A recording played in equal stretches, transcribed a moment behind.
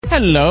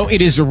Hello,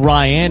 it is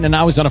Ryan, and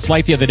I was on a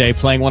flight the other day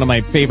playing one of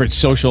my favorite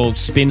social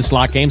spin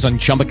slot games on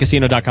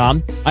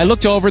ChumbaCasino.com. I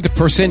looked over at the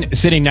person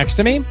sitting next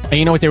to me, and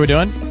you know what they were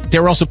doing? They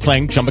were also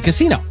playing Chumba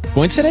Casino.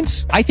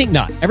 Coincidence? I think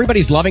not.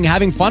 Everybody's loving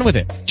having fun with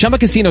it. Chumba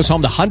Casino is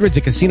home to hundreds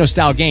of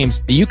casino-style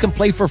games that you can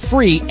play for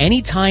free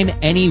anytime,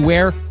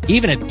 anywhere,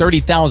 even at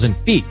 30,000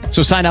 feet.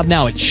 So sign up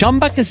now at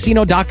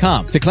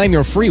ChumbaCasino.com to claim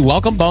your free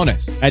welcome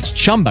bonus. That's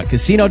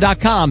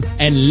ChumbaCasino.com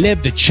and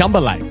live the Chumba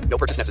life. No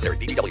purchase necessary.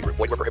 VGW. Void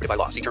where prohibited by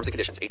law. See terms and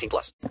conditions.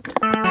 18+.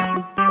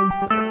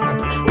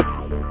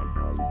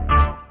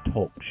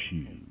 Talk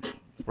shoes.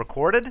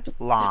 Recorded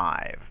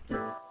live.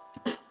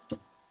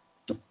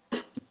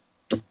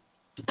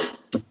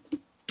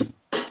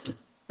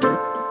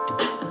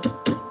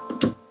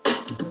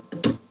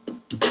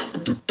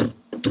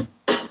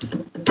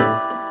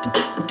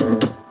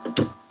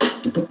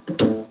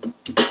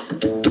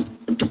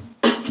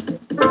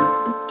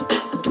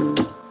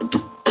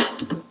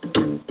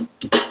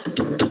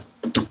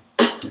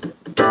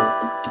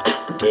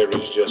 There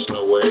is just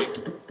no way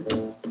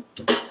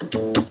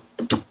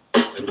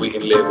that we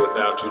can live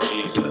without you,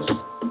 Jesus.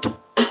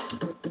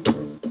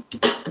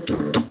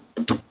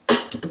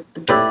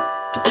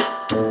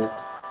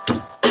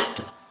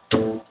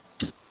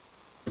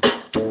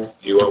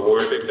 You are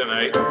worthy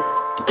tonight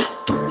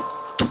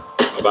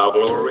of our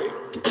glory,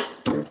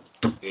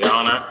 the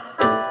honor,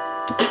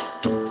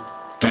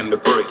 and the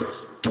praise.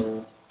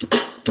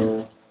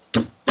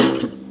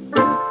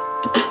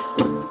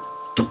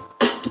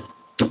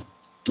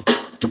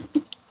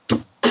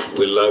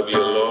 We love you,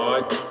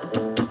 Lord.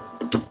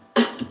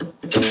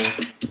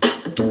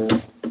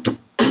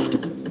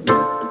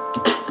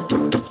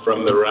 From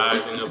the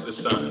rising of the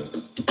sun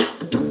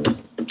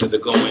to the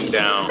going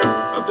down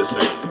of the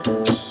same.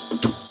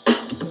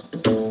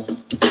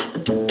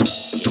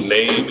 Your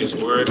name is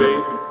worthy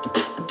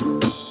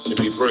to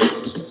be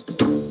praised.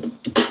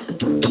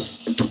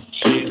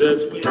 Jesus,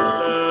 we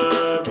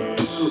love you.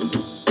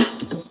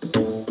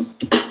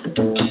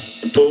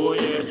 Oh,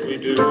 yes, we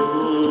do.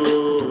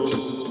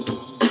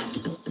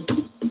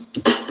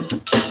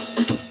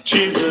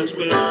 Jesus,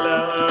 we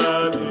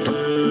love you.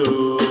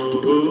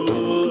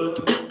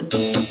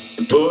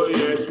 Oh,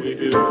 yes, we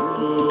do.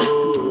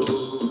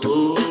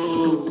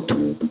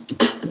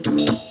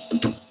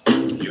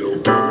 You're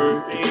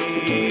worthy.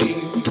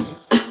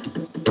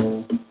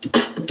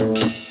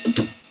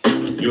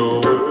 You're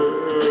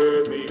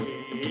worthy.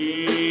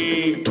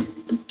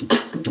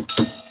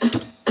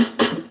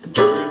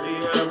 Worthy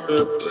of the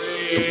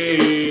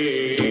praise.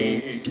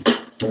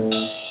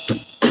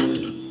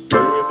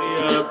 Worthy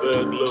of the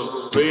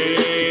glory.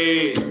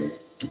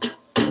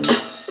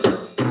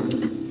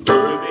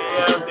 Worthy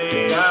of the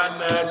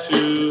honor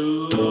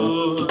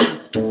too.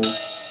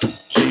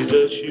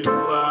 Jesus, you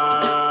are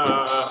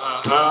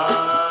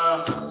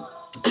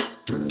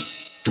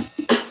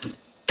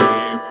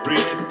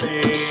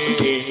everything.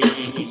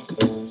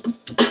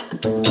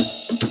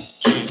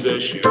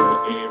 Jesus, you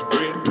are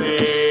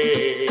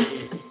everything.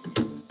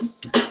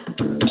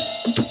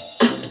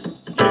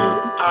 You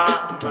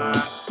are my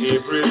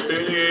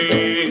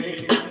everything.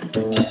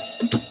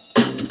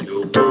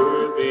 You're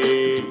worthy.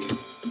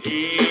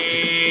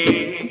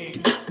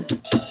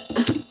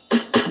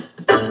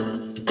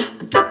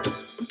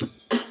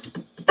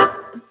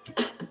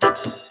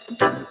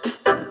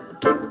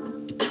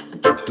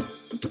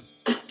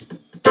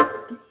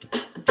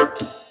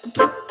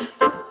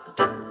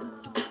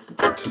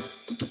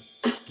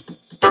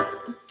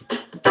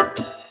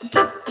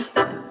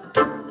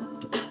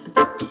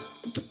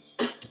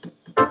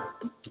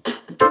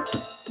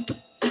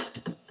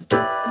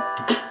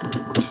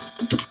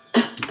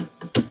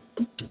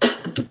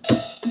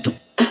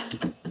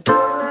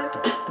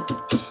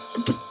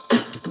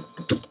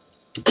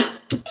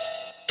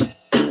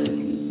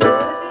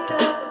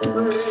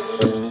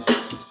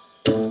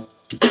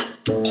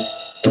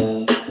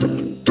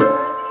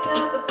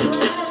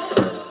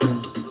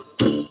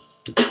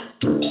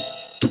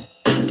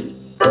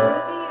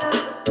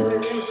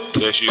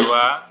 Yes, you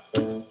are.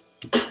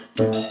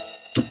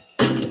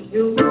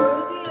 You're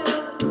worthy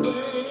of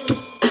praise.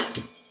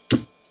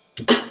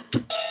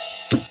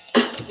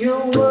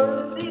 You're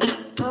worthy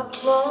of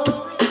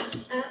glory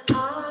and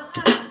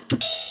honor.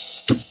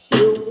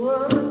 You're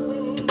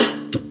worthy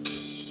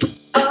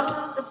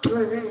of the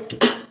praise.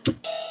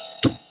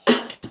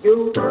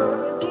 You're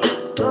worthy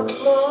of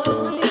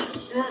glory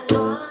and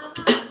honor.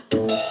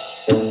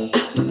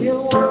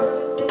 You're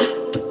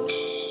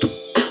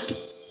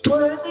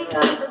worthy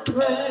of the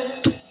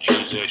praise.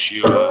 Jesus,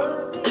 you are.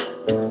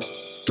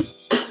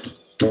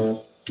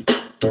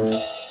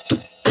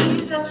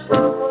 Jesus,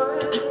 you're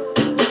worthy.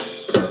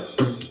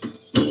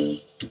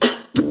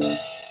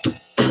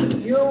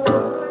 You're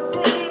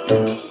worthy.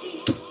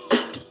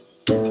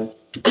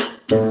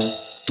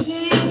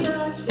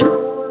 Jesus,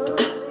 you're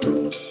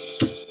worthy.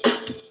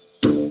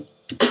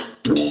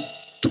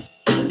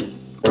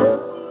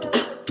 Worthy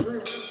of the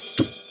praise.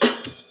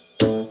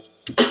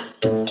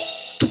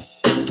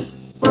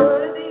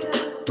 Worthy of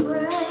the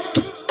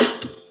praise.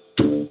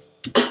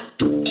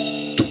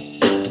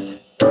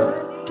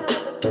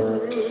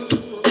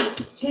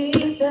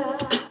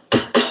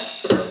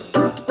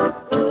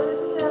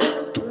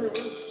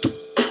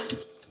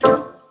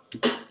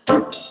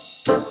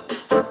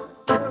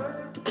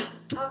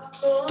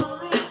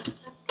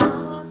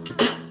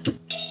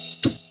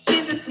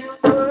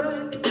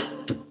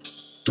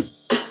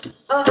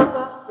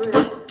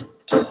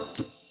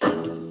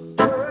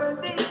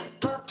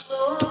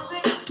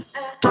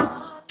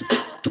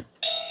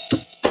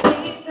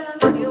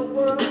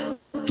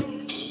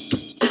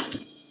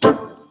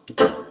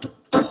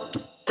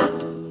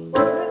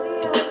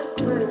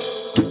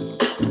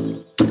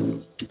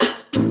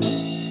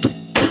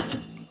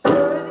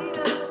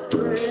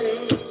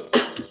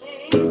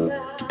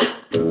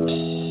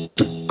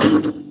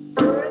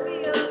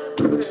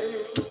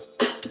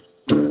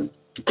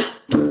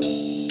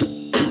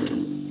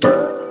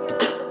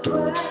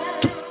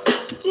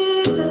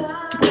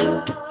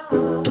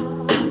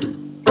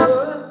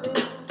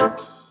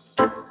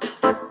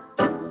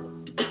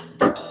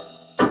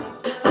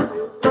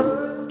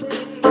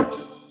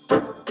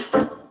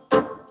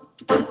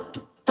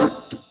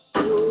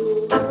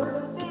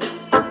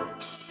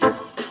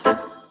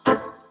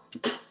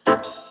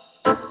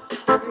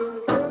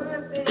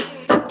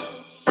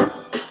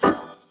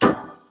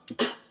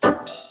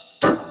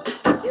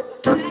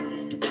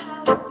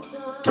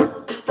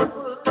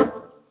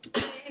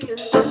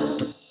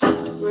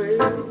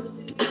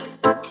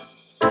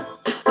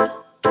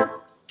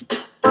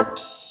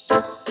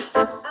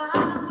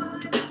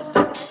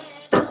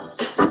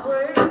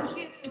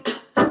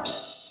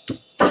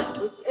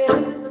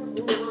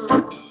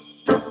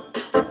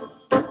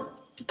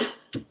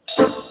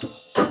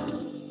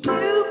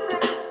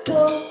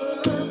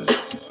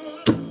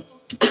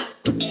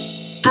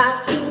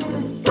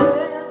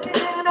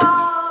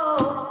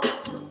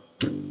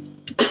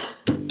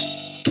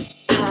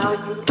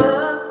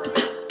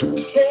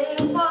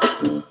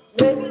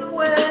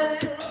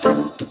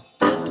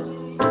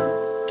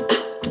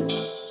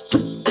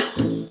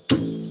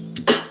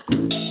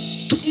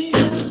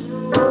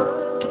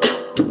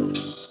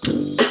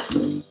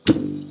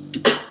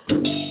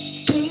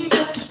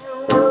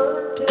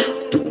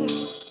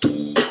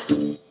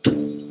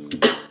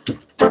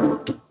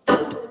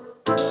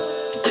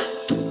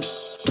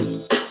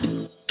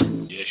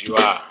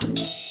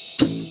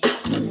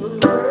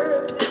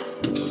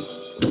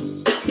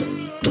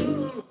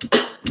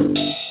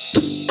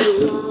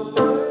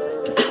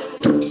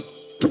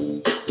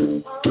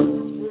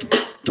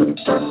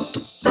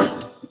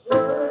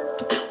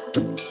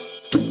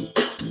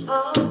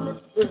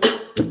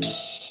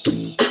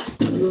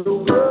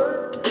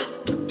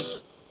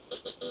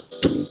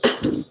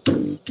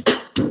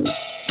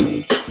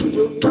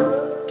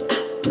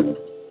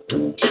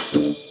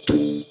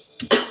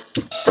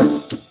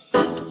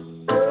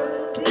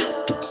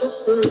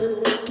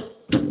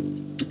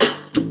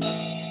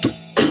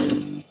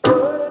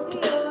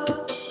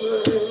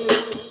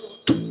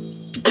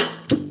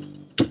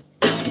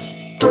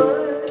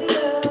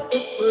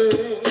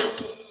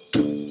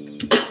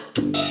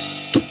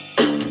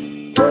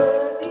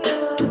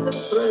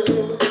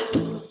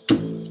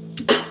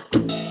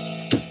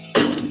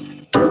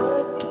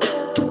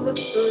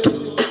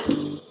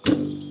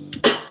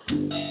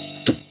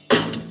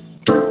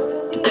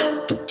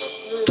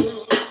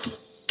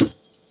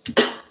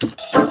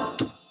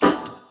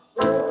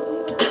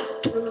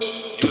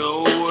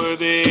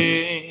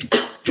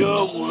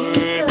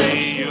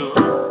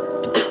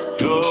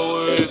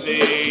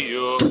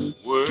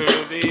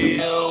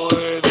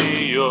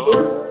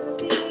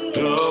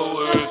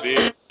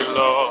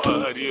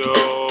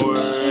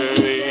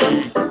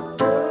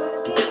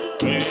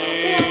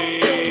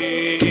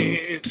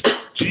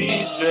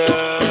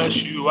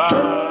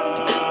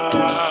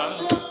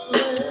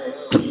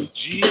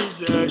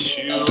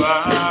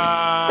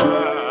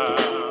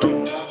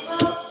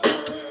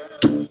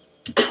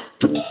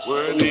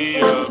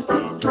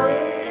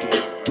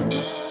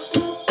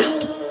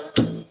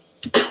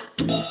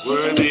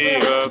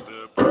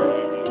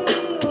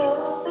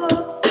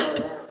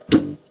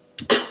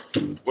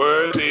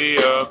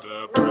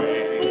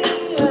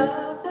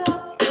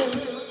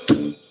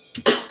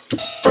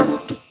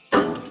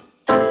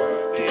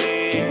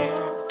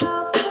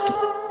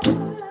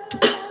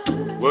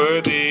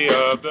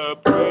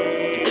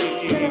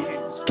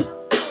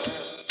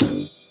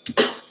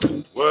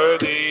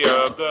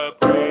 of the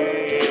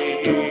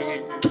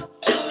praise.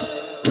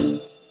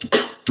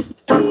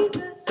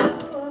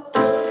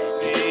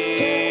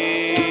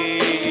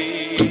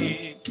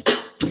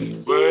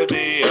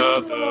 Worthy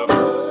of the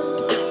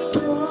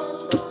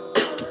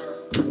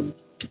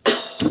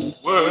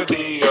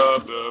worthy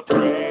of the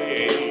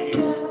praise.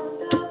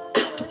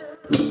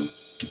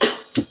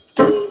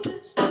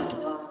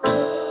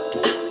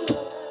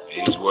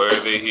 He's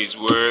worthy, he's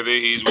worthy,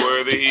 he's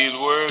worthy, he's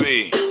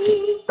worthy.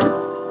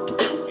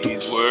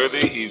 He's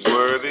worthy, he's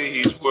worthy,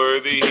 he's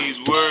worthy, he's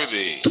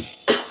worthy.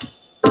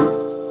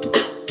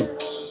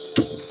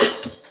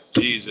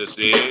 Jesus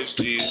is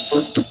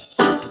Jesus.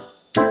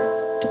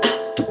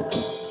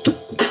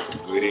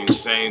 Greetings,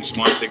 saints,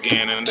 once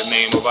again in the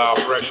name of our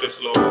precious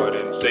Lord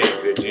and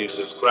Savior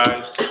Jesus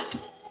Christ.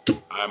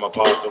 I'm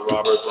Apostle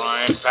Robert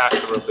Bryan,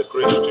 pastor of the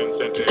Christian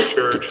Center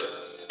Church,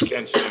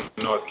 Kinston,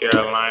 North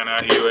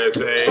Carolina,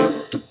 USA.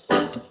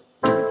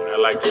 And I'd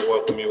like to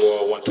welcome you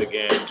all once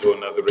again to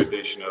another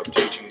edition of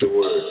Teaching the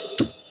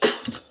Word,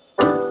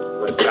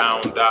 where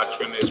sound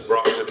doctrine is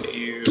brought to the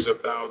ears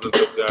of thousands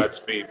of God's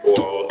people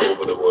all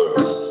over the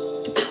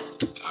world.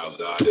 Our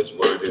God is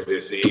worthy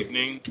this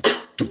evening.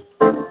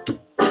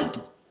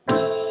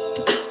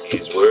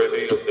 He's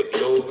worthy of the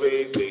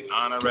glory, the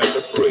honor, and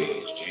the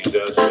praise.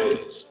 Jesus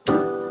is.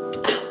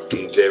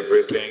 He's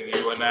everything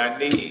you and I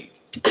need.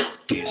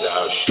 He's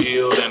our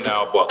shield and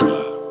our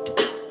buckler,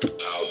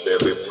 our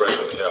very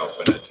present help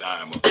in a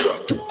time of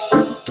trouble.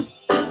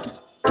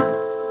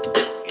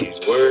 He's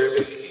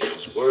worthy,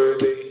 he's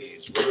worthy,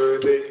 he's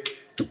worthy.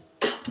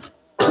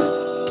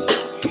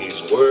 He's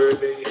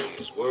worthy,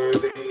 he's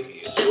worthy,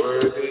 he's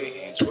worthy,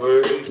 he's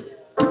worthy.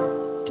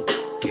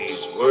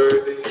 He's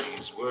worthy,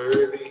 he's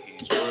worthy,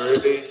 he's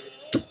worthy.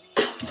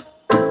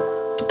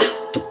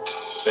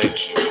 Thanks,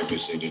 you may be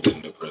seated in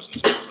the presence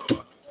of the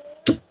Lord.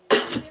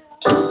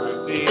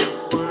 Worthy,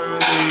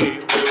 worthy,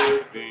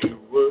 worthy,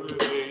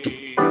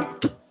 worthy.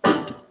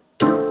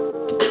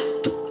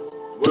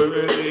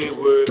 Worthy,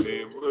 worthy,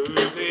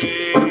 worthy,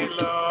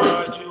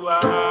 Lord, you are.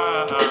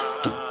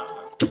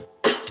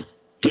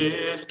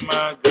 Yes,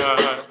 my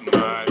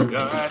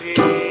God is.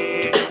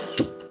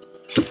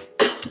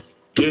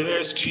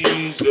 Yes,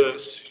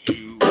 Jesus,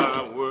 you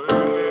are worthy.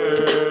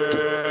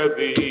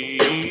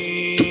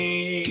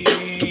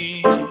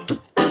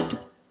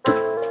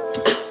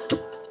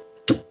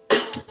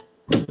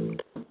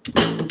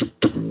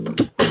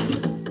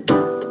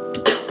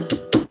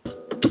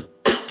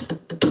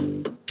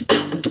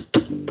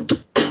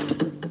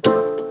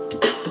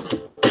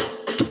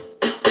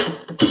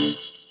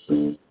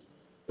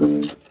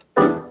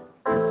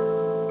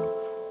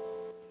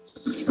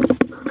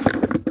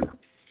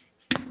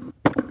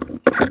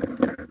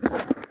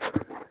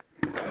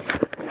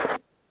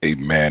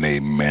 Amen,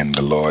 amen.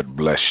 The Lord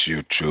bless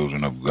you,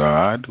 children of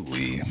God.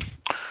 We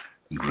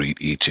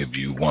greet each of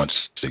you once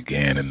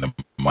again in the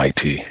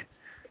mighty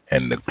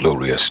and the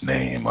glorious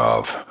name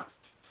of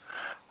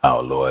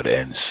our Lord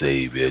and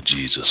Savior,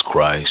 Jesus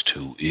Christ,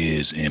 who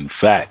is, in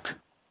fact,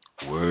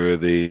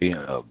 worthy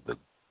of the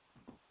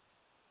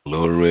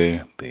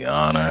glory, the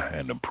honor,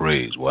 and the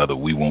praise, whether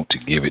we want to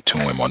give it to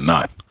him or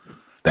not.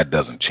 That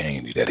doesn't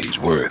change that he's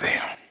worthy.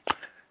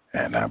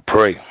 And I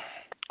pray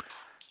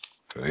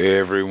for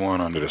everyone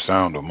under the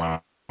sound of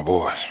my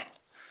voice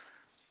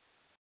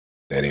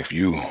that if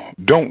you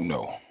don't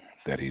know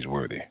that he's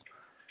worthy,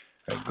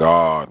 that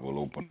God will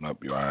open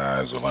up your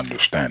eyes of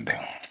understanding,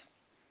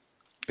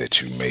 that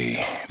you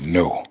may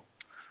know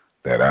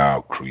that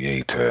our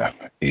Creator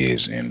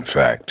is in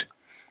fact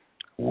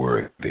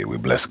worthy. We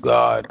bless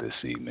God this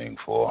evening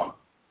for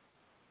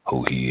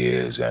who he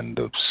is and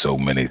the so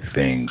many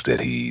things that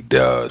he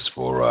does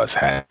for us,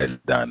 has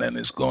done, and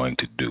is going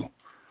to do.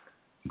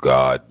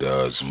 God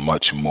does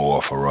much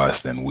more for us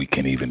than we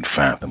can even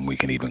fathom, we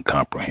can even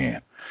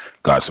comprehend.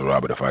 God said,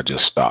 Robert, if I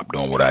just stopped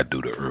doing what I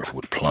do, the earth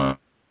would plunge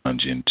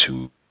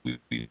into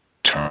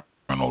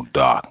eternal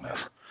darkness.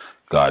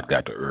 God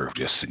got the earth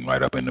just sitting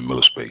right up in the middle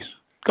of space.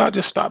 God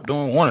just stopped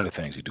doing one of the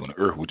things he's doing.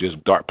 The earth would just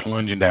start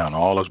plunging down.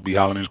 All us be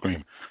hollering and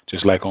screaming,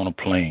 just like on a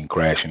plane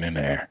crashing in the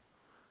air.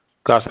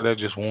 God said, that's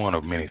just one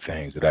of many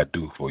things that I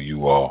do for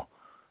you all,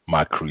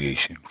 my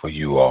creation, for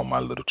you all, my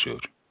little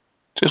children.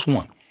 Just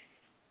one.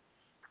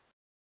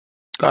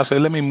 God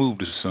said, let me move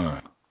the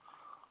sun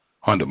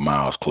 100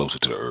 miles closer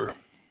to the earth.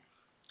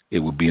 It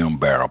would be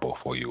unbearable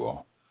for you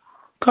all.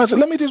 God said,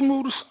 let me just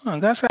move the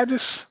sun. God said, I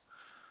just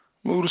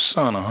move the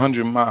sun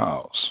 100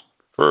 miles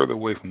further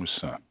away from the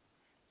sun.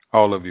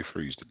 All of you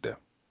freeze to death.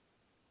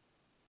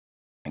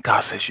 And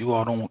God says, you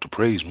all don't want to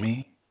praise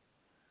me.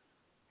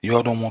 You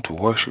all don't want to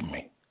worship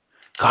me.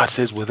 God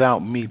says, without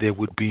me, there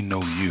would be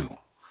no you.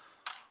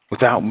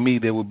 Without me,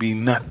 there would be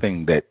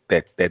nothing that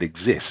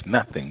exists.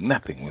 Nothing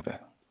with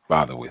it.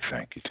 Father, we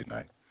thank you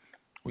tonight.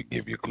 We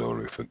give you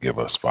glory. Forgive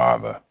us,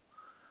 Father.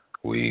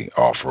 We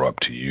offer up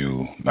to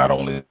you not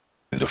only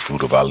the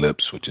fruit of our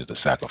lips, which is the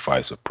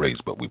sacrifice of praise,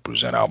 but we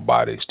present our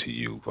bodies to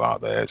you,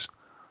 Father, as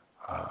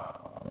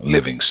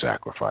living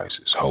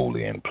sacrifices,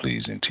 holy and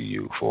pleasing to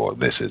you, for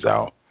this is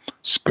our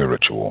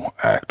spiritual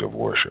act of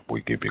worship.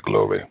 We give you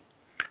glory.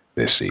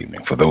 this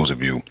evening. For those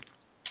of you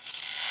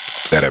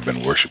that have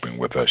been worshiping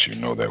with us, you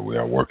know that we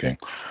are working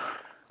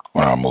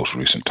on our most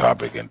recent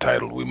topic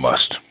entitled We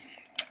Must,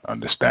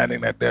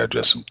 understanding that there are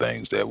just some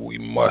things that we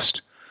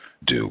must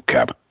do.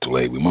 Capital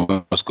A, we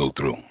must go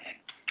through.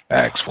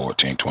 Acts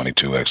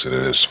 14:22,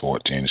 Exodus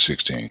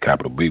 14:16.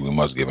 Capital B, we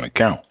must give an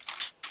account.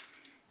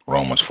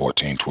 Romans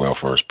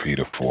 14:12, 1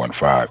 Peter 4 and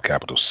 5.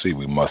 Capital C,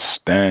 we must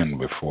stand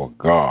before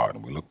God.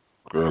 We looked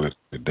earlier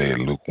today at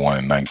Luke 1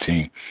 and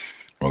 19.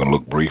 We're going to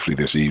look briefly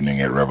this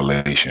evening at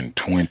Revelation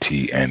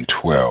 20 and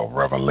 12.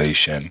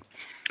 Revelation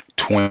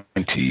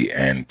 20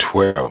 and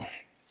 12.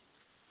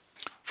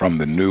 From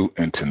the New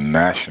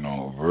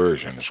International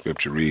Version, the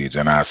scripture reads,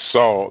 "And I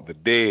saw the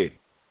dead,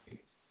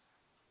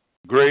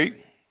 great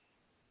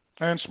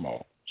and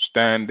small,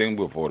 standing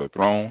before the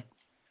throne,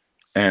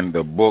 and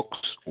the books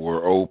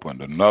were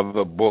opened."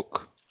 Another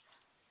book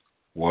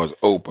was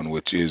opened,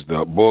 which is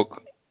the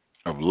book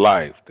of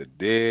life. The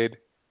dead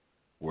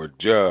were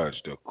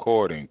judged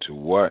according to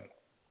what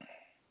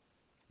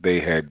they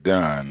had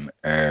done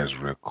as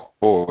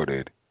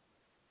recorded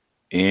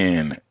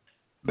in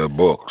the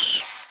books.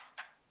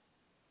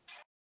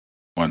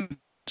 Once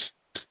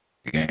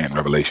again,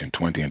 Revelation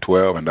 20 and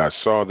 12, "And I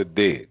saw the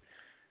dead,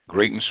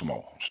 great and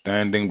small,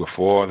 standing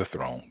before the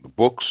throne. The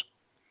books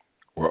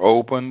were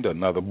opened.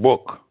 Another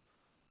book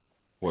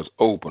was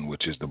opened,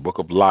 which is the book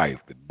of life.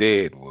 The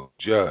dead were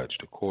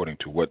judged according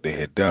to what they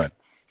had done,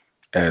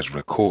 as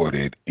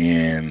recorded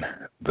in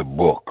the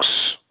books."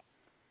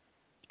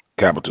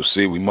 Capital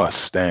C, we must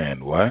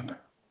stand, what?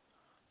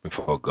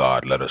 Before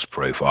God. Let us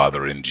pray.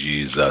 Father, in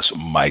Jesus'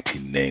 mighty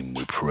name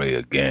we pray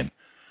again.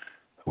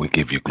 We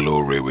give you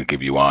glory, we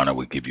give you honor,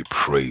 we give you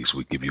praise,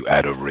 we give you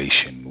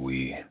adoration,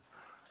 we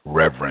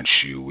reverence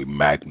you, we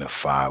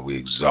magnify, we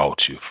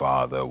exalt you,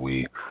 Father.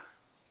 We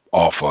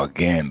offer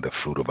again the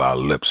fruit of our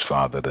lips,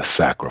 Father, the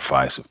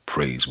sacrifice of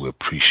praise. We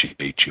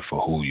appreciate you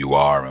for who you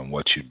are and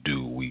what you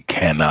do. We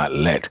cannot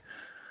let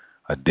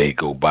a day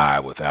go by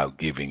without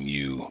giving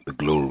you the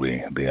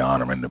glory, the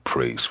honor, and the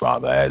praise,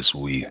 Father, as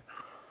we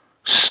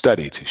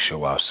study to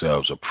show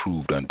ourselves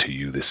approved unto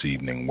you this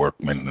evening,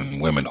 workmen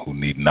and women who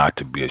need not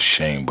to be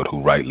ashamed, but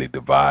who rightly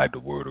divide the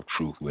word of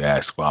truth. We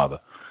ask, Father,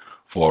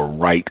 for a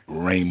right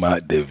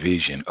rhema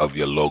division of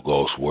your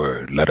Logos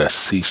word. Let us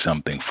see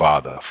something,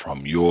 Father,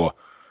 from your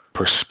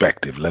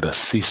perspective. Let us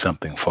see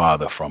something,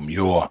 Father, from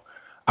your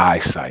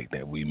eyesight,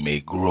 that we may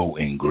grow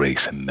in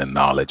grace and the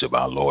knowledge of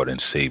our Lord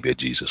and Savior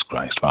Jesus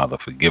Christ. Father,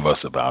 forgive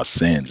us of our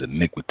sins,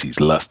 iniquities,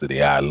 lust of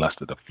the eye,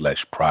 lust of the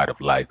flesh, pride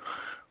of life,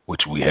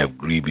 which we have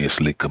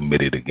grievously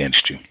committed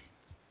against you.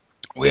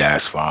 We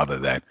ask, Father,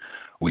 that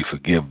we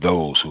forgive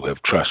those who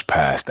have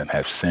trespassed and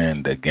have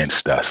sinned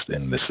against us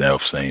in the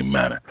self-same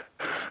manner.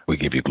 We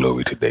give you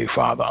glory today,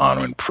 Father,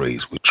 honor and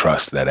praise. We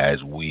trust that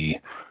as we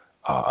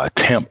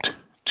attempt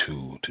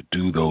to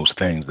do those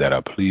things that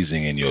are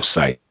pleasing in your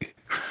sight,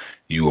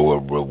 you will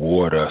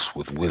reward us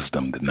with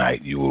wisdom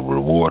tonight. You will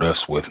reward us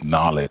with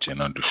knowledge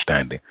and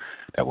understanding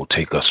that will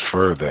take us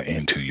further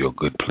into your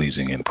good,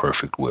 pleasing, and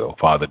perfect will.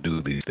 Father,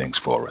 do these things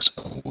for us.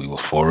 We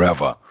will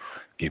forever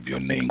give your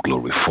name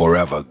glory,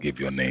 forever give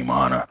your name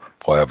honor,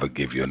 forever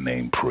give your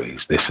name praise.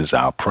 This is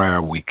our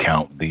prayer. We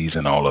count these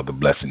and all of the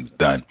blessings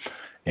done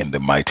in the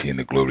mighty and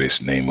the glorious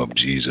name of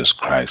Jesus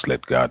Christ.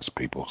 Let God's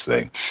people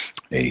say,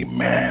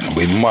 amen.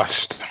 We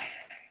must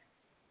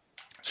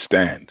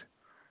stand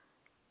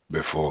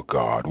before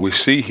God. We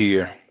see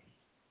here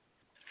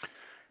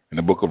in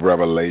the book of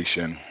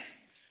Revelation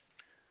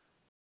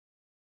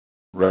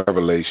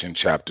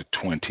chapter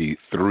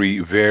 23,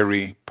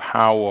 very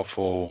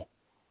powerful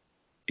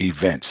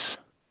events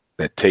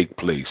that take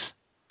place.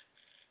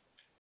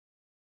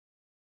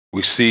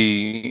 We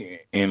see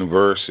in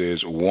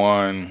verses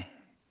 1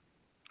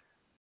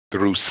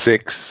 through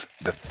 6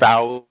 the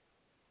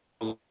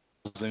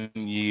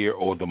 1,000-year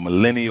or the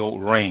millennial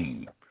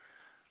reign,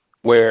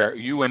 where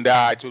you and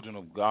I, children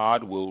of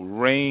God, will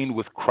reign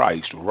with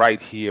Christ right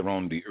here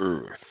on the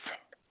earth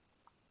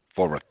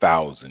for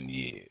 1,000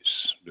 years.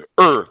 The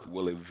earth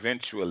will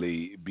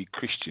eventually be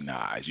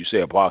Christianized. You say,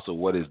 Apostle,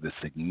 what is the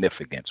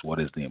significance? What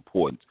is the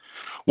importance?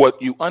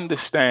 What you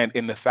understand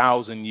in the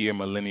 1,000-year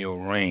millennial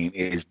reign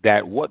is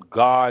that what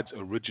God's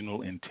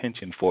original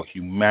intention for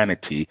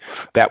humanity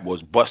that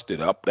was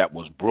busted up, that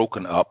was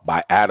broken up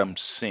by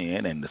Adam's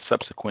sin and the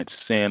subsequent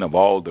sin of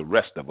all the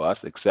rest of us,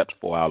 except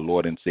for our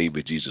Lord and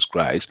Savior Jesus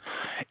Christ,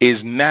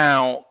 is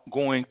now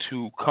going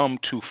to come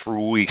to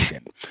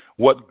fruition.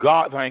 What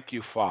God, thank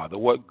you, Father,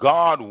 what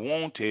God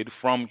wanted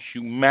from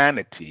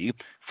humanity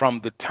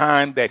from the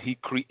time that he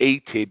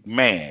created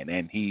man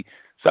and he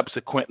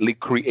subsequently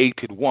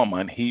created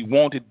woman, he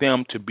wanted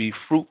them to be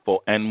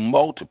fruitful and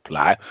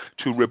multiply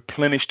to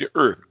replenish the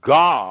earth.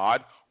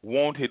 God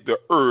wanted the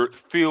earth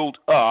filled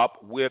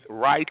up with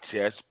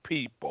righteous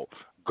people.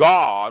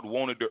 God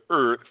wanted the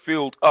earth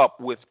filled up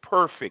with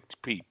perfect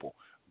people.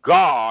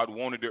 God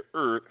wanted the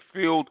earth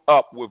filled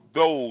up with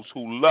those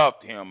who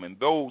loved him and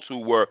those who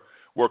were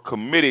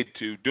committed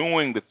to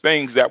doing the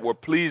things that were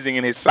pleasing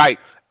in his sight.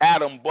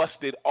 Adam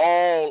busted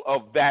all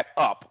of that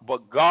up,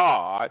 but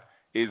God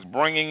is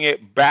bringing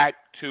it back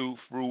to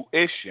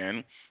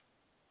fruition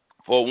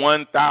for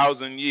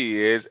 1,000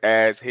 years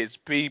as his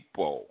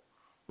people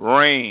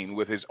reign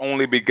with his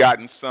only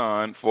begotten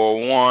Son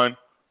for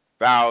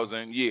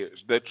 1,000 years.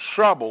 The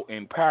trouble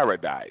in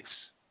paradise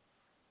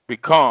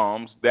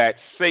becomes that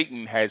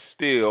Satan has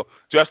still,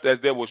 just as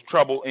there was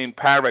trouble in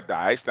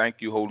paradise, thank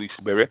you, Holy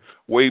Spirit,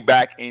 way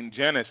back in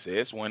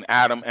Genesis when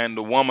Adam and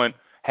the woman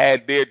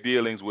had their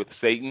dealings with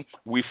Satan,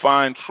 we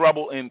find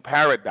trouble in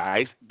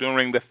paradise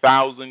during the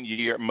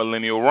 1,000-year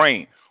millennial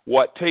reign.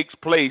 What takes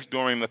place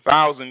during the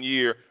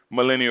 1,000-year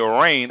millennial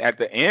reign, at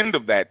the end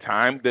of that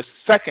time, the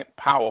second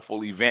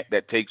powerful event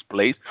that takes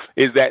place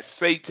is that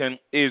Satan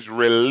is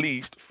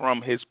released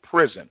from his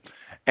prison.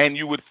 And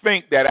you would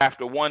think that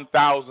after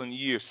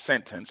 1,000-year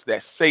sentence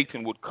that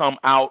Satan would come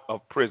out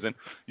of prison.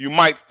 You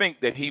might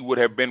think that he would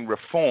have been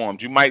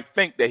reformed. You might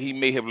think that he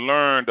may have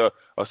learned a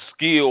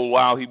skill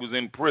while he was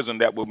in prison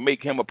that would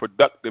make him a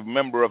productive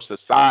member of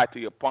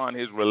society upon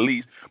his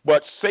release.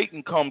 But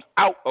Satan comes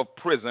out of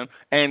prison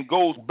and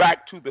goes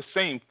back to the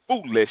same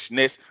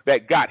foolishness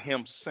that got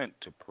him sent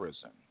to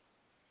prison.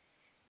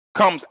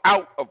 Comes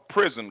out of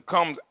prison,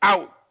 comes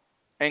out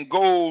and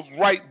goes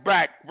right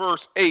back,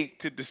 verse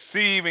 8, to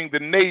deceiving the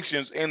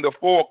nations in the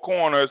four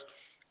corners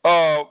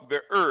of the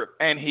earth.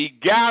 And he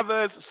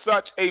gathers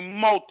such a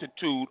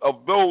multitude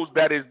of those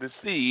that is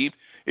deceived,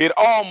 it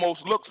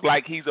almost looks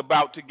like he's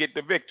about to get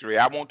the victory.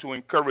 I want to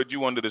encourage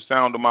you under the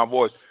sound of my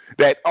voice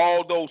that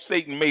although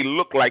Satan may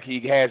look like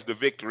he has the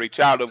victory,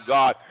 child of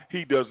God,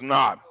 he does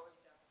not.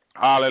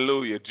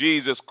 Hallelujah.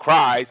 Jesus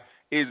Christ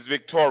is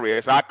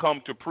victorious. I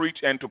come to preach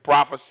and to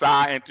prophesy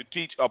and to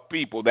teach a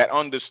people that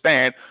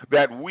understand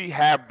that we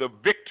have the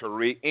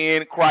victory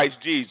in Christ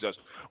Jesus.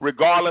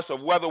 Regardless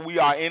of whether we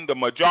are in the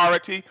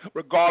majority,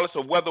 regardless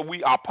of whether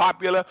we are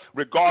popular,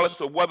 regardless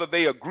of whether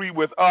they agree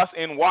with us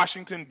in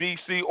Washington,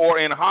 D.C. or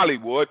in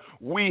Hollywood,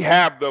 we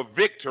have the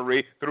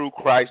victory through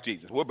Christ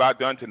Jesus. We're about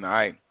done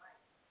tonight.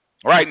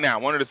 Right now.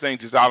 One of the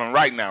things is out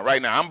right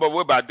now. But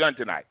we're about done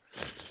tonight.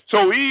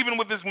 So even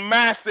with this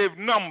massive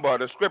number,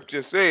 the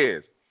scripture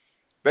says,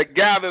 that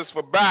gathers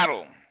for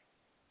battle,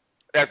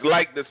 that's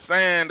like the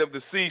sand of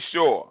the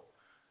seashore.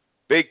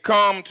 They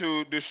come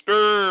to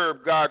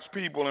disturb God's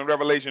people in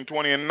Revelation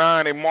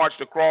 20:9. They marched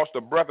across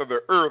the breadth of the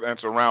earth and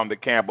surround the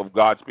camp of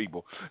God's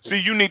people. See,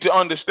 you need to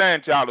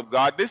understand, child of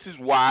God, this is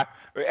why,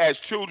 as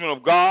children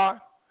of God,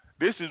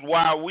 this is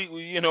why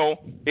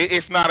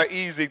it's not an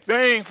easy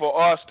thing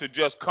for us to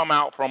just come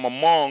out from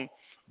among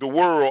the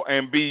world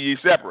and be ye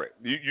separate.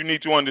 You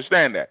need to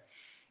understand that.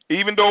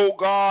 Even though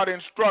God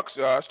instructs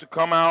us to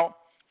come out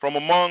from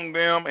among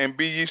them and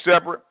be ye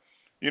separate,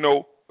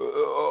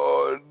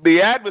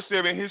 the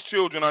adversary and his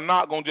children are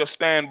not going to just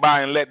stand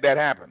by and let that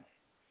happen.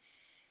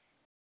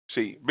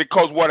 See,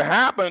 because what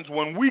happens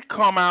when we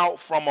come out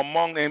from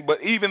among them,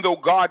 but even though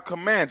God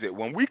commands it,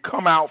 when we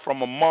come out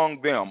from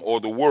among them or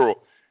the world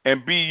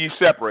and be ye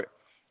separate,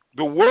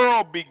 the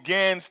world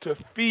begins to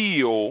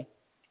feel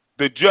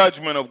the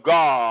judgment of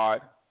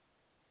God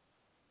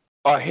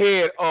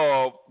ahead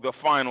of the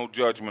final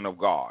judgment of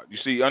God. You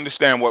see,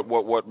 understand what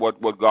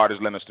God is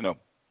letting us to know.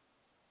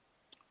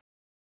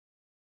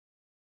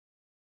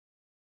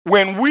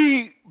 When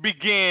we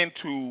begin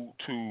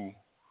to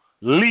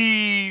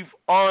leave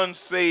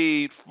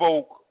unsaved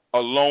folk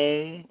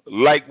alone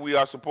like we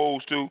are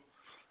supposed to,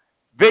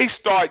 they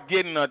start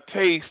getting a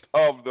taste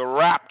of the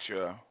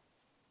rapture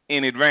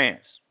in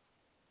advance.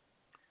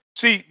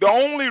 See, the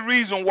only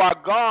reason why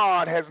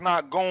God has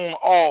not gone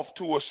off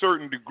to a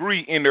certain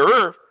degree in the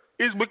earth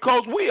is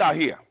because we are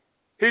here,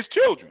 his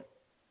children.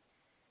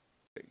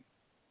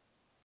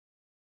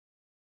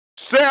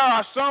 There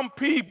are some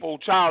people,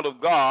 child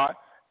of God,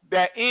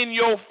 that in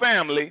your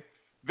family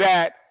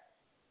that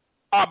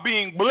are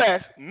being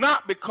blessed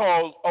not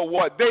because of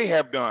what they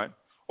have done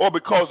or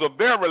because of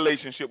their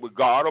relationship with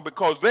God or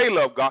because they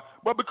love God,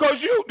 but because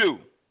you do.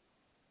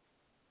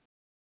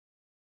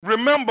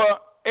 Remember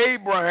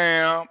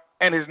Abraham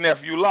and his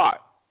nephew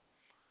Lot.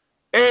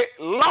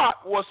 Lot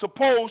was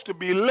supposed to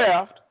be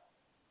left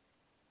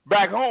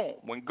back home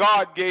when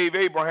God gave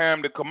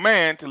Abraham the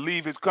command to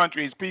leave his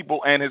country, his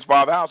people, and his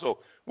father's household.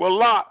 Well,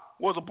 Lot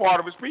was a part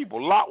of his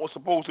people. Lot was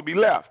supposed to be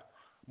left.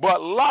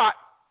 But Lot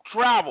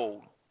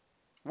traveled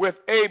with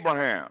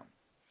Abraham.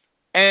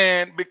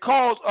 And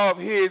because of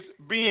his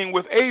being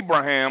with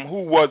Abraham,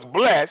 who was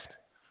blessed,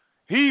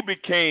 he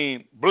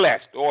became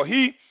blessed, or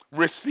he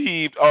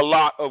received a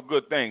lot of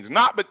good things.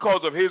 Not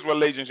because of his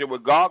relationship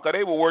with God, because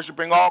they were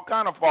worshiping all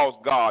kind of false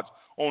gods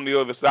on the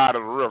other side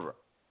of the river.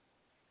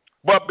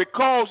 But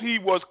because he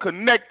was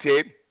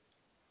connected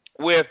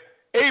with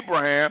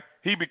Abraham,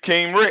 he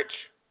became rich.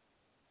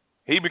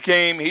 He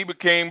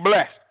became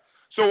blessed.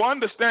 So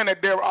understand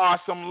that there are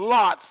some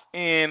lots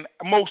in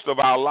most of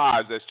our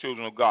lives as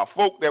children of God,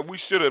 folk that we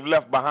should have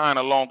left behind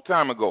a long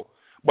time ago,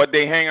 but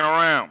they hanging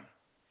around.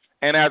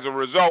 And as a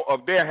result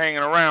of their hanging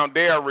around,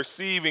 they are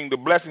receiving the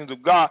blessings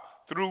of God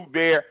through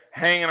their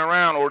hanging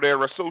around or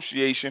their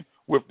association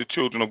with the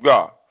children of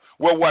God.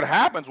 Well, what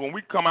happens when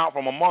we come out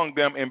from among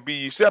them and be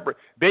ye separate,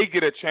 they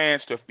get a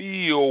chance to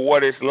feel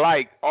what it's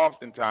like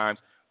oftentimes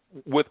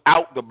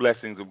without the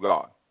blessings of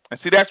God. And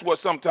see, that's what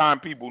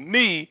sometimes people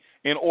need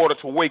in order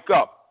to wake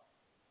up.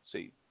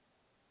 See,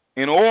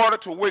 in order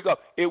to wake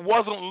up, it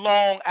wasn't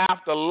long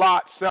after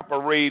Lot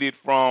separated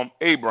from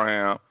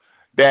Abraham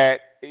that,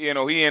 he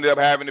ended up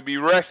having to be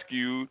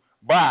rescued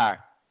by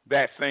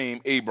that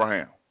same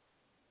Abraham.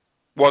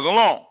 Wasn't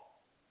long.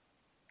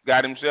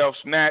 Got himself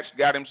snatched,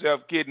 got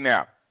himself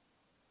kidnapped.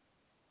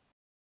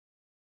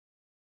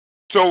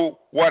 So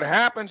what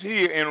happens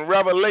here in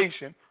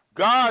Revelation,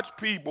 God's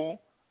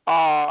people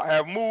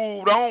have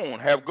moved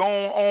on, have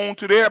gone on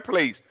to their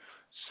place.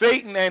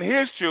 Satan and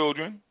his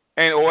children,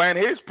 and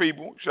his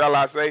people, shall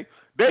I say,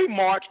 they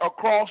march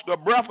across the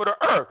breadth of the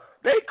earth.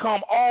 They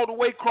come all the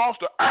way across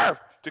the earth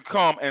to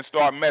come and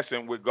start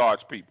messing with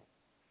God's people.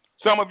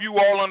 Some of you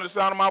all under the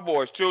sound of my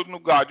voice, children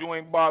of God, you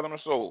ain't bothering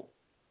a soul.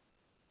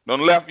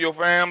 Done left your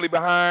family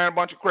behind, a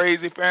bunch of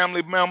crazy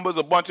family members,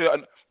 a bunch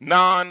of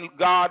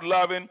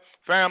non-God-loving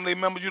family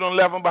members. You done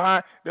left them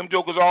behind. Them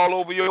jokers all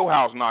over your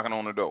house knocking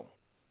on the door.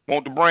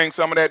 Want to bring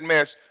some of that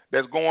mess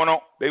that's going on.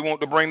 They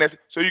want to bring that.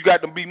 So you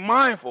got to be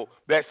mindful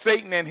that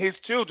Satan and his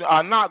children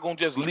are not going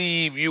to just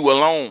leave you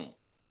alone.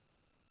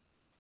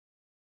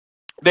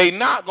 They're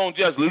not going to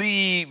just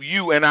leave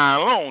you and I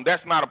alone.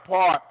 That's not a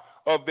part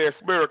of their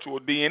spiritual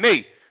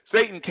DNA.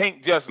 Satan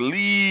can't just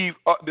leave.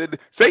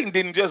 Satan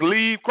didn't just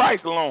leave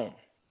Christ alone.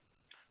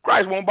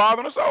 Christ won't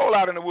bother a soul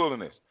out in the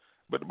wilderness.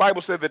 But the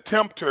Bible said the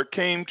tempter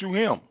came to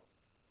him.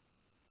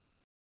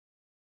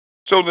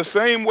 So the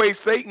same way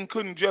Satan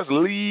couldn't just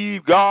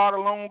leave God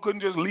alone,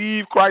 couldn't just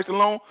leave Christ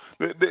alone,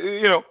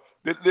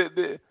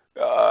 the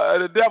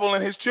devil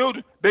and his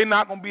children, they're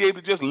not going to be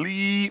able to just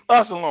leave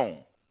us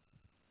alone.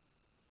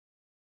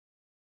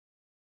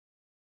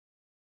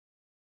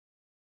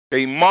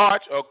 They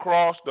march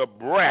across the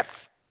breadth,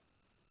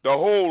 the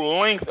whole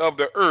length of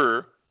the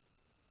earth,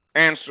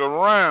 and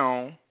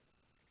surround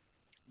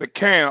the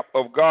camp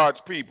of God's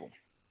people,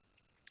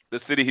 the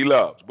city he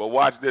loves. But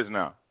watch this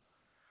now.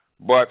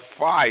 But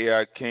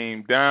fire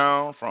came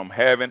down from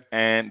heaven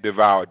and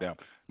devoured them.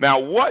 Now,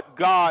 what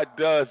God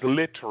does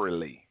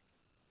literally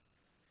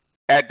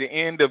at the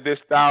end of this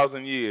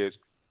 1,000 years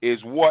is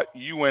what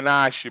you and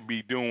I should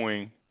be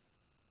doing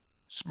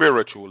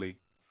spiritually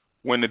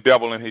when the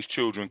devil and his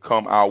children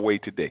come our way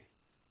today.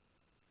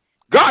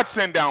 God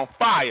sent down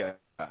fire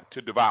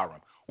to devour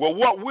them. Well,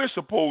 what we're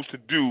supposed to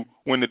do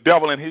when the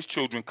devil and his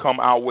children come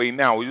our way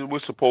now is we're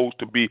supposed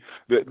to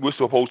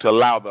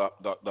allow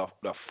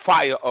the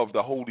fire of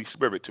the Holy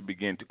Spirit to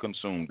begin to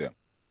consume them.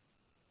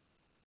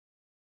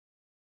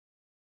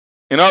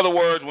 In other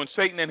words, when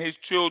Satan and his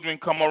children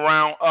come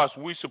around us,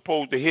 we're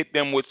supposed to hit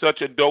them with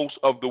such a dose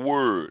of the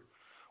word,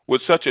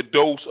 with such a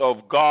dose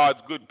of God's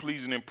good,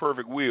 pleasing, and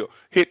perfect will.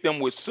 Hit them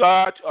with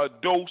such a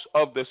dose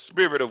of the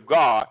Spirit of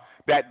God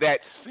that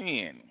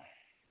sin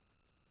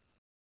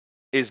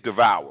is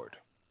devoured.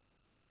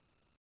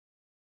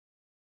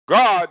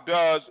 God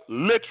does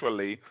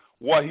literally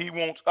what he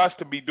wants us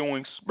to be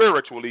doing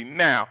spiritually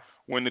now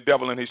when the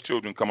devil and his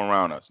children come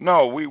around us.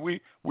 No,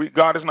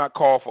 God is not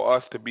called for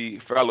us to be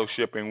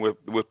fellowshipping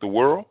with the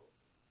world.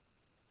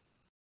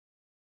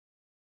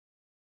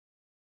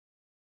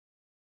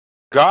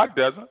 God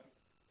doesn't.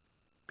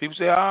 People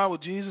say, well,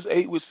 Jesus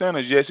ate with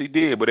sinners. Yes, he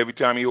did. But every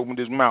time he opened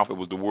his mouth, it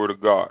was the word of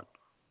God.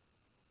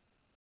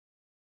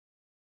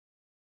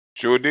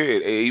 Sure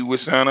did. He ate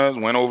with sinners,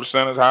 went over to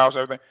sinners' house,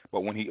 everything.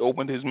 But when he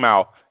opened his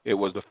mouth, it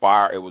was the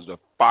fire. It was the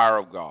fire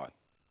of God,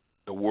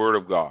 the word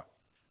of God,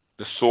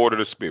 the sword of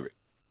the Spirit.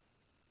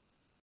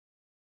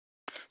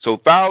 So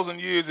 1,000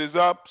 years is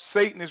up.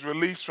 Satan is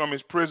released from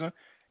his prison.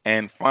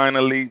 And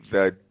finally,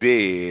 the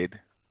dead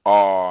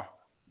are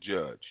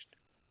judged.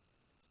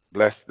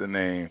 Bless the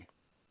name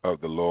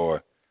of the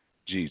Lord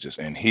Jesus.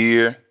 And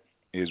here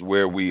is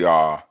where we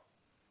are,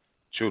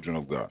 children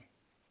of God.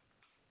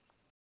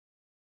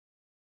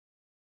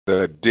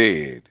 The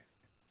dead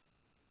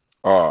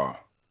are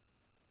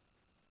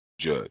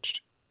judged.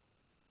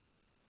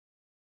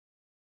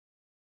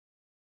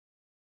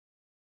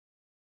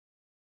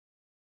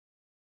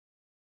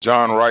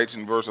 John writes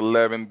in verse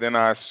 11, Then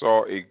I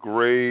saw a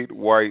great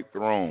white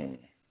throne,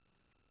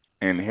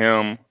 and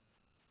him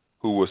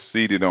who was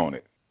seated on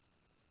it.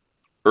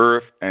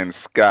 Earth and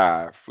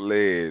sky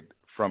fled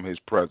from his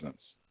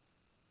presence,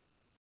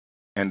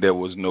 and there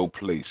was no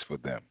place for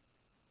them.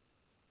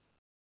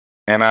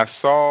 And I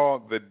saw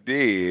the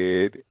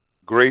dead,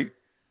 great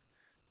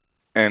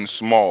and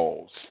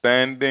small,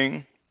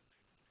 standing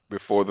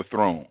before the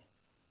throne,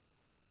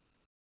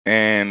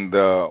 and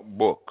the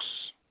books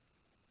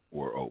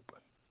were open.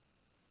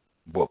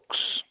 Books.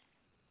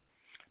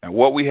 And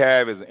what we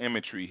have is an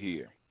imagery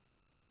here.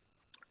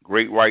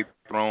 Great white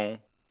throne,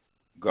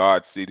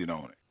 God seated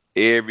on it.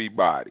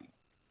 Everybody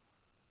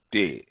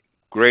dead.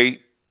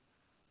 Great,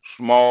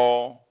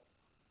 small,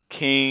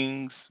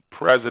 kings,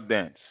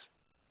 presidents,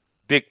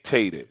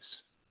 dictators.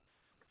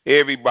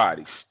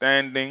 Everybody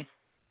standing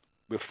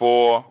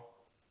before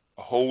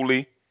a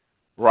holy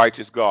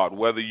righteous God,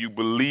 whether you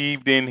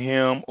believed in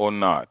him or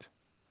not,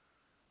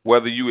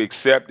 whether you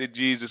accepted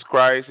Jesus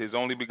Christ, his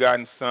only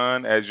begotten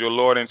Son, as your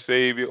Lord and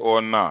Savior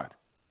or not,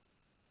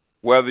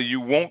 whether you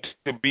want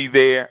to be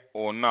there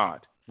or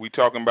not. We're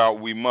talking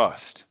about we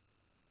must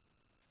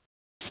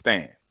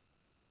stand.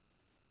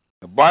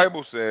 The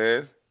Bible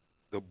says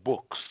the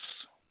books,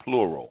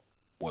 plural,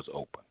 was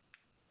open.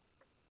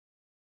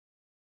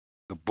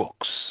 The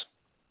books.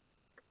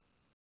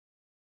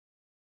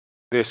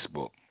 This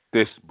book,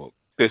 this book,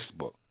 this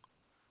book.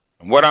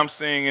 And what I'm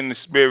seeing in the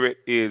spirit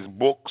is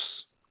books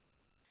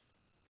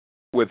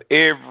with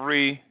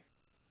every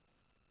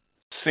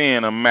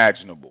sin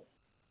imaginable.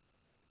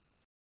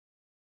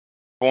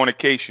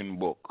 Fornication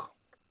book,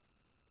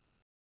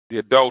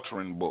 the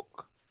adultering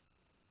book,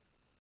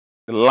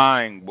 the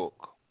lying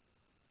book,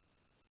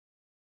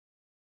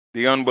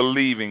 the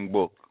unbelieving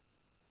book,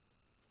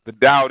 the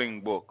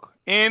doubting book,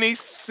 any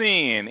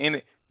sin,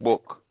 any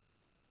book.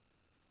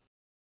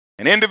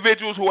 And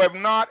individuals who have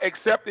not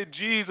accepted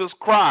Jesus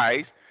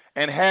Christ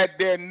and had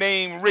their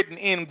name written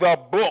in the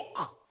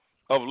book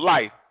of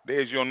life,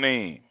 there's your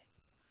name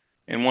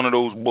in one of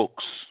those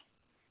books,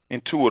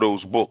 in 2 of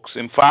those books,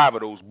 in 5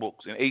 of those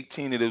books, in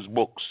 18 of those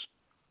books.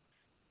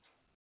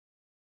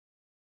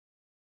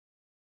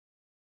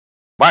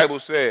 Bible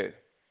says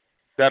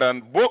that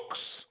books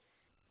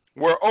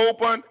were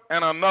opened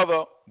and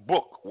another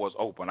book was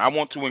open. I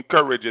want to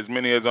encourage as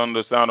many as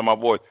under the sound of my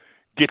voice,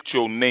 get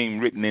your name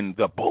written in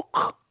the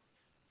book.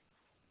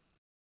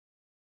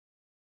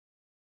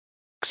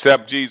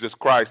 Accept Jesus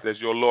Christ as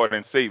your Lord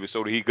and Savior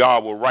so that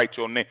God will write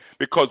your name.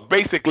 Because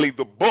basically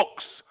the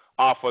books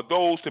are for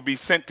those to be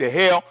sent to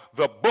hell.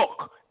 The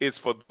book is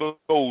for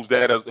those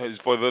is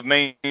for the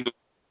names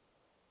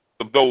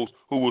of those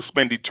who will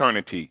spend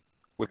eternity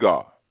with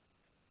God.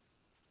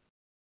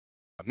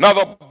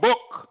 Another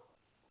book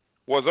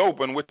was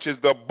open, which is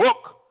the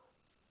book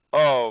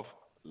of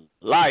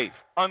life.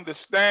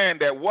 Understand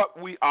that what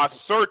we are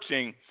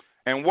searching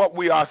and what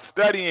we are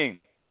studying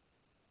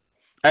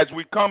as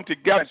we come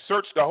together and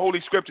search the Holy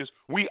Scriptures,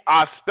 we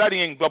are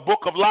studying the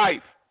book of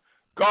life.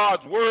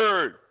 God's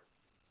Word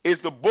is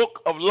the book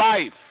of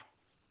life.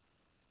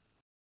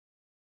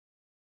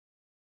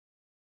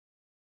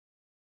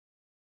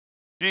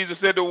 Jesus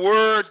said, the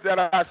words that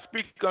I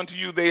speak unto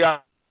you, they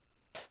are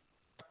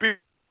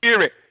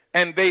spirit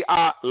and they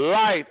are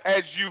life.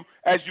 As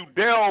you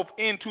delve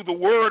into the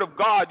Word of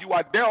God, you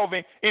are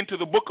delving into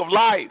the book of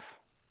life.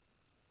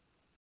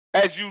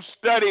 As you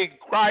study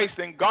Christ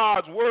and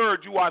God's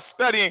Word, you are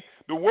studying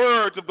the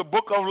words of the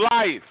book of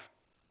life.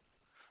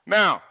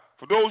 Now,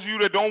 for those of you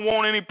that don't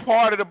want any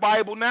part of the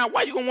Bible now,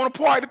 why you going to want a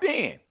part of it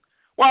then?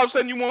 Why all of a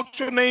sudden you want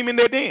your name in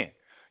there then?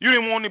 You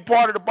didn't want any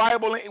part of the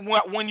Bible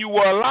when you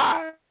were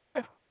alive.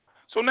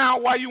 So now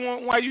why you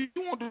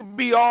want to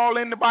be all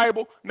in the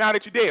Bible now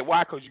that you're dead?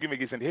 Why? Because you're going to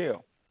get sent to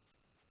hell.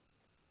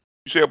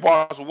 You say,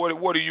 Apostle,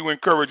 what are you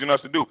encouraging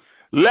us to do?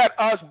 Let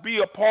us be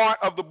a part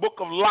of the book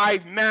of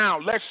life now.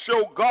 Let's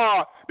show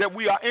God that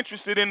we are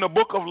interested in the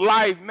book of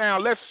life now.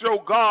 Let's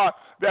show God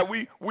that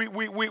we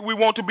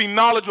want to be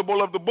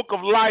knowledgeable of the book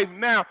of life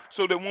now,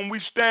 so that when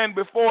we stand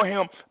before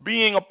him,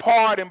 being a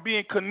part and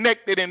being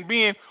connected and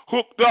being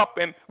hooked up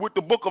and with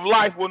the book of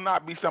life will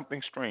not be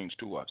something strange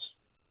to us.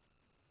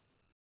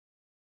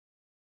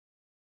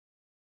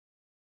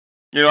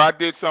 You know, I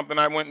did something.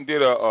 I went and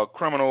did a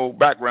criminal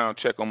background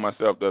check on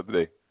myself the other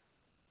day.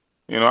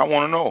 You know, I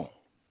want to know,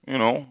 you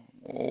know,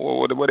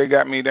 what they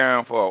got me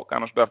down for, what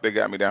kind of stuff they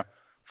got me down.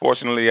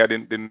 Fortunately, I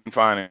didn't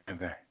find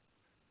anything.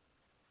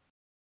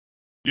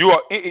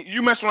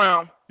 You mess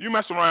around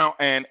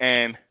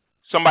and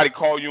somebody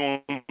call you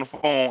on the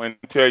phone and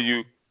tell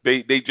you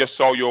they just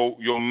saw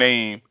your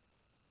name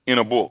in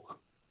a book.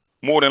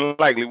 More than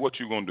likely, what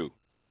you gonna do?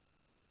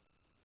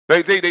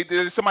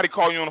 Somebody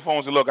call you on the phone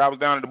and say, look, I was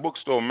down at the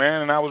bookstore,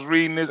 man, and I was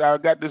reading this. I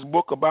got this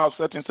book about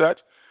such and such,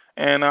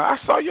 and I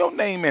saw your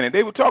name in it.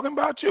 They were talking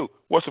about you.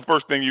 What's the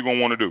first thing you're going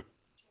to want to do?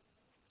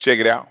 Check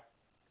it out.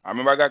 I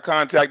remember I got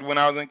contacted when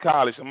I was in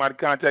college. Somebody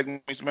contacted me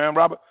and said, man,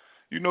 Robert,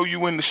 you know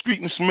you in the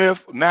Street and Smith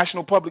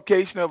national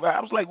publication of, I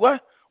was like,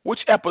 what? Which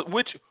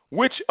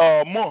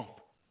month?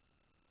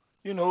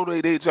 You know,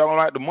 they talking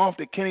like the month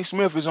that Kenny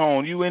Smith is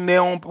on. You in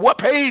there on what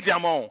page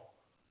I'm on?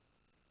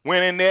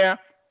 Went in there.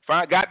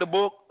 Got the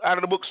book out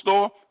of the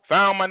bookstore,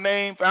 found my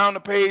name, found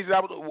the page.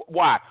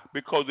 Why?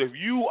 Because if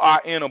you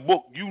are in a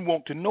book, you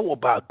want to know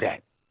about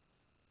that.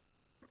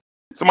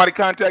 Somebody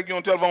contact you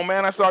on telephone,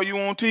 man, I saw you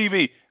on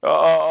TV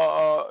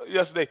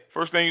yesterday.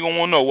 First thing you're going to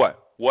want to know,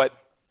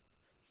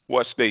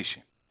 what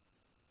station?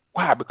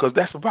 Why? Because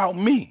that's about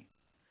me.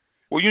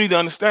 Well, you need to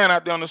understand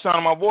out there on the sound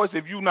of my voice,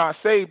 if you're not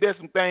saved, there's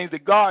some things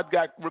that God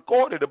got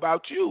recorded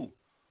about you.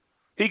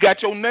 He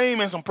got your name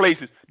in some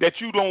places that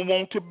you don't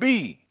want to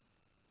be.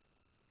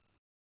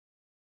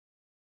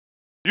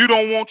 You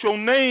don't want your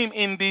name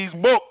in these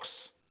books.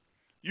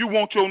 You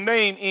want your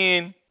name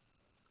in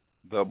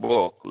the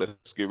book. Let's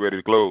get ready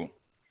to close.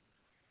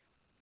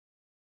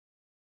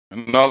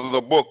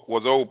 Another book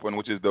was opened,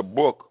 which is the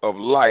book of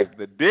life.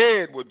 The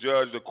dead were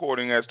judged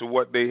according as to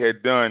what they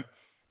had done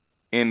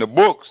in the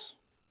books.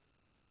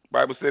 The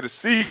Bible said the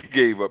sea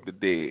gave up the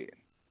dead.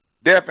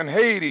 Death and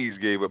Hades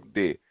gave up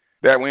the dead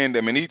that were in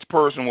them, and each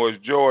person was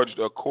judged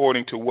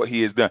according to what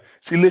he has done.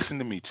 See, listen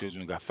to me,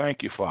 children of God.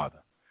 Thank you, Father.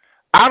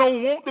 I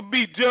don't want to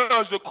be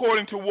judged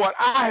according to what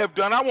I have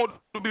done. I want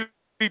to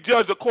be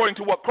judged according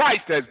to what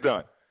Christ has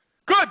done.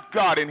 Good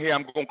God in here.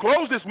 I'm going to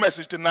close this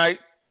message tonight.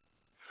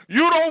 You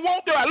don't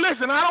want to,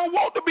 listen, I don't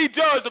want to be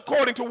judged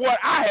according to what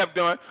I have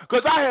done,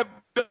 because I have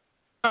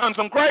done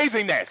some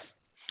craziness.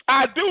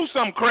 I do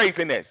some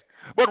craziness.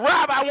 But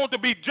rather, I want to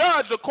be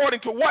judged according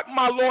to what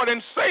my Lord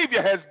and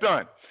Savior has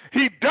done.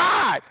 He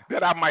died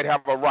that I might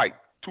have a right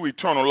to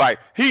eternal life.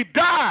 He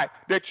died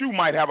that you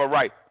might have a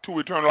right to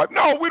eternal life.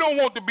 No, we don't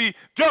want to be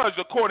judged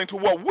according to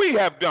what we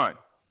have done.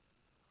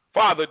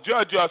 Father,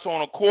 judge us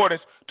on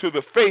accordance to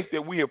the faith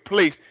that we have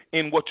placed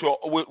in what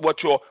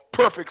your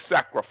perfect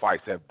sacrifice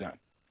have done.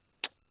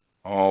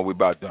 Oh, we're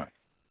about done.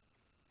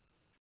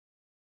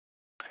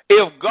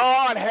 If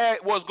God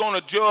was going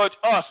to judge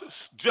us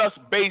just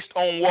based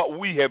on what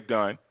we have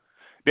done,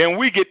 then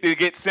we get to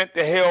get sent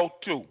to hell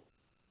too.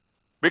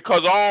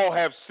 Because all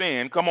have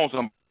sinned, come on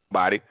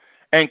somebody,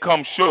 and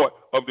come short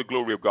of the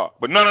glory of God.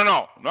 But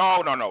no.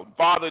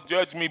 Father,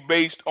 judge me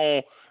based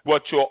on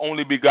what your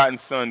only begotten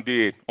Son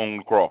did on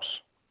the cross.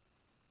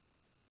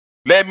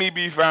 Let me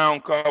be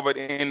found covered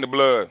in the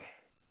blood.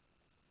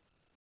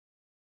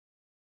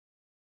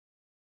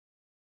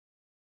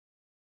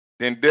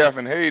 Then death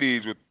and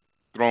Hades were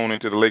thrown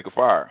into the lake of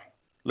fire.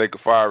 Lake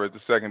of fire is the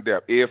second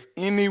death. If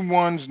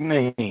anyone's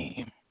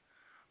name,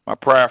 my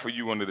prayer for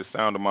you under the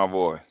sound of my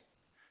voice,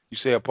 you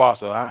say,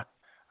 Apostle, I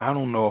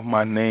don't know if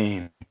my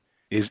name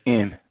is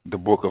in the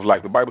book of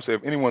life. The Bible says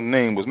if anyone's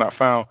name was not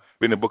found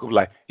in the book of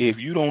life, if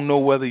you don't know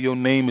whether your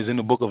name is in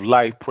the book of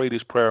life, pray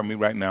this prayer with me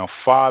right now.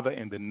 Father,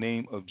 in the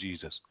name of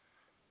Jesus,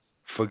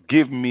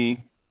 forgive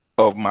me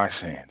of my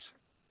sins.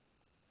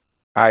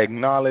 I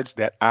acknowledge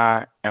that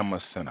I am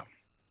a sinner.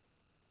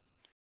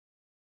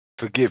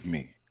 Forgive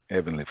me,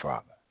 Heavenly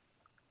Father.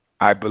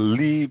 I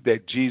believe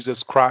that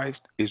Jesus Christ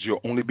is your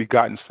only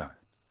begotten Son,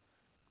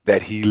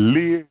 that he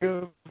lived,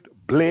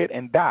 bled,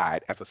 and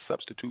died as a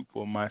substitute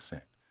for my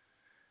sin,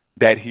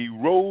 that he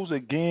rose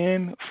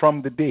again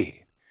from the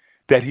dead,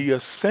 that he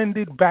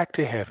ascended back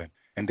to heaven,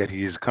 and that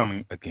he is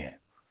coming again.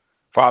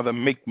 Father,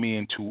 make me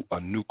into a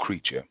new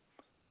creature,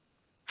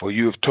 for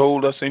you have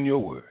told us in your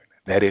word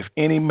that if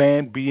any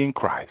man be in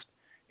Christ,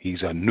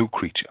 he's a new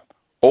creature.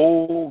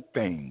 Old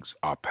things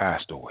are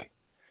passed away,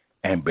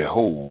 and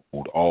behold,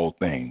 all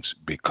things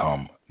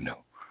become new.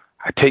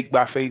 I take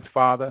by faith,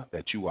 Father,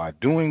 that you are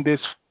doing this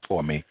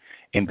for me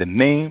in the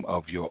name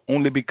of your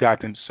only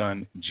begotten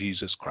Son,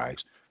 Jesus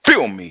Christ.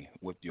 Fill me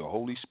with your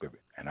Holy Spirit,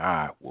 and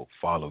I will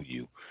follow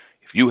you.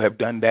 If you have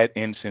done that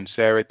in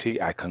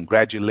sincerity, I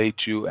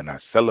congratulate you and I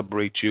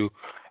celebrate you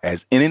as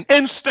in an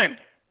instant.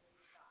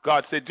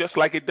 God said, just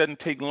like it doesn't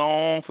take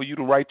long for you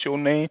to write your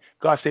name,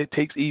 God said it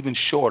takes even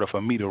shorter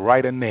for me to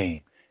write a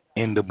name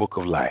in the book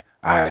of life.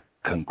 I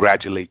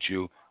congratulate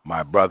you,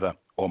 my brother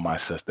or my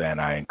sister, and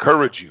I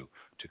encourage you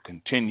to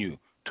continue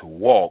to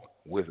walk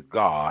with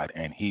God,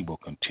 and he will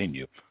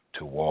continue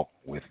to walk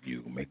with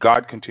you. May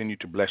God continue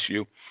to bless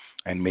you,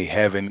 and may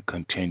heaven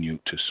continue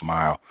to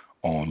smile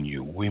on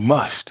you. We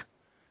must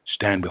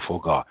stand before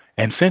God,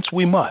 and since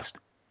we must,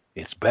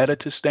 it's better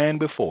to stand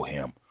before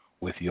him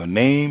with your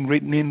name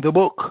written in the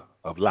book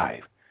of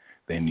life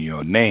than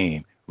your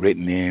name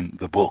written in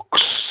the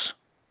books.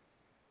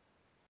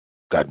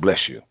 God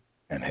bless you,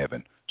 and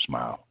heaven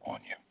smile on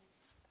you.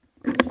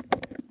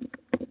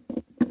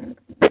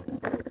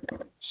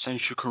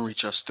 Since you can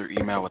reach us through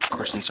email at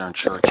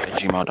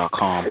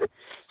christiancernchurch@gmail.com,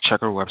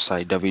 check our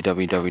website,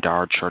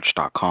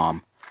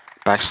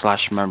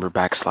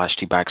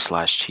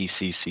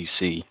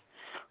 www.ourchurch.com/member/t/TCCC.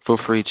 Feel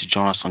free to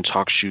join us on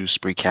TalkShoe,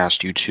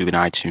 Spreecast, YouTube, and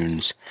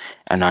iTunes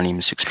at 9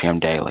 a.m. to 6 p.m.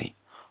 daily.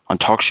 On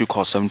TalkShoe,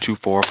 call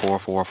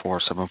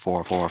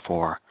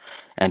 724-444-7444,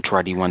 enter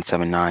ID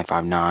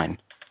 17959.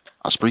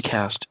 On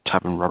Spreecast,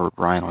 type in Robert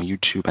Bryan on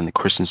YouTube and the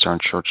Christian Cern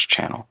Church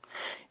channel.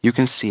 You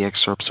can see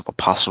excerpts of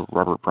Apostle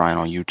Robert Bryan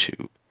on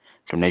YouTube.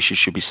 Donations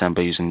should be sent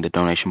by using the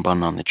donation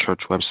button on the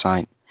church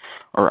website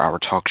or our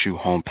TalkShoe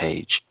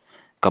homepage.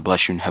 God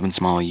bless you and heaven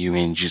smile on you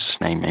in Jesus'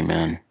 name,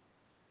 amen.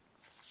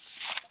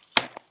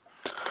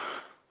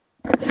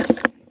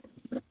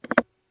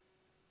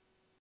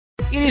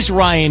 It is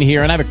Ryan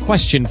here, and I have a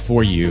question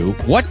for you.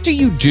 What do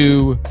you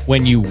do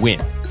when you win?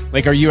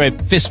 Like, are you a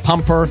fist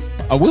pumper,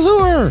 a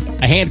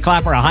woohooer, a hand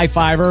clapper, a high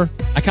fiver?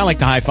 I kind of like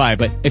the high five,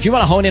 but if you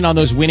want to hone in on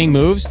those winning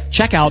moves,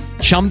 check out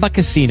Chumba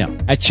Casino.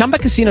 At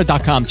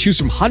ChumbaCasino.com, choose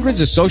from hundreds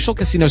of social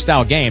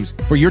casino-style games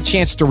for your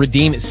chance to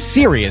redeem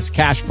serious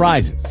cash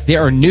prizes.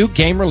 There are new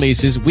game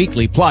releases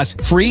weekly, plus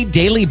free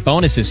daily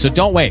bonuses, so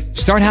don't wait.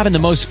 Start having the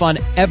most fun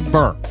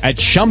ever at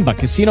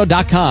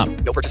ChumbaCasino.com.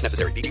 No purchase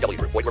necessary. VGW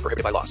Group. Void where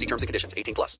prohibited by law. See terms and conditions. 18+.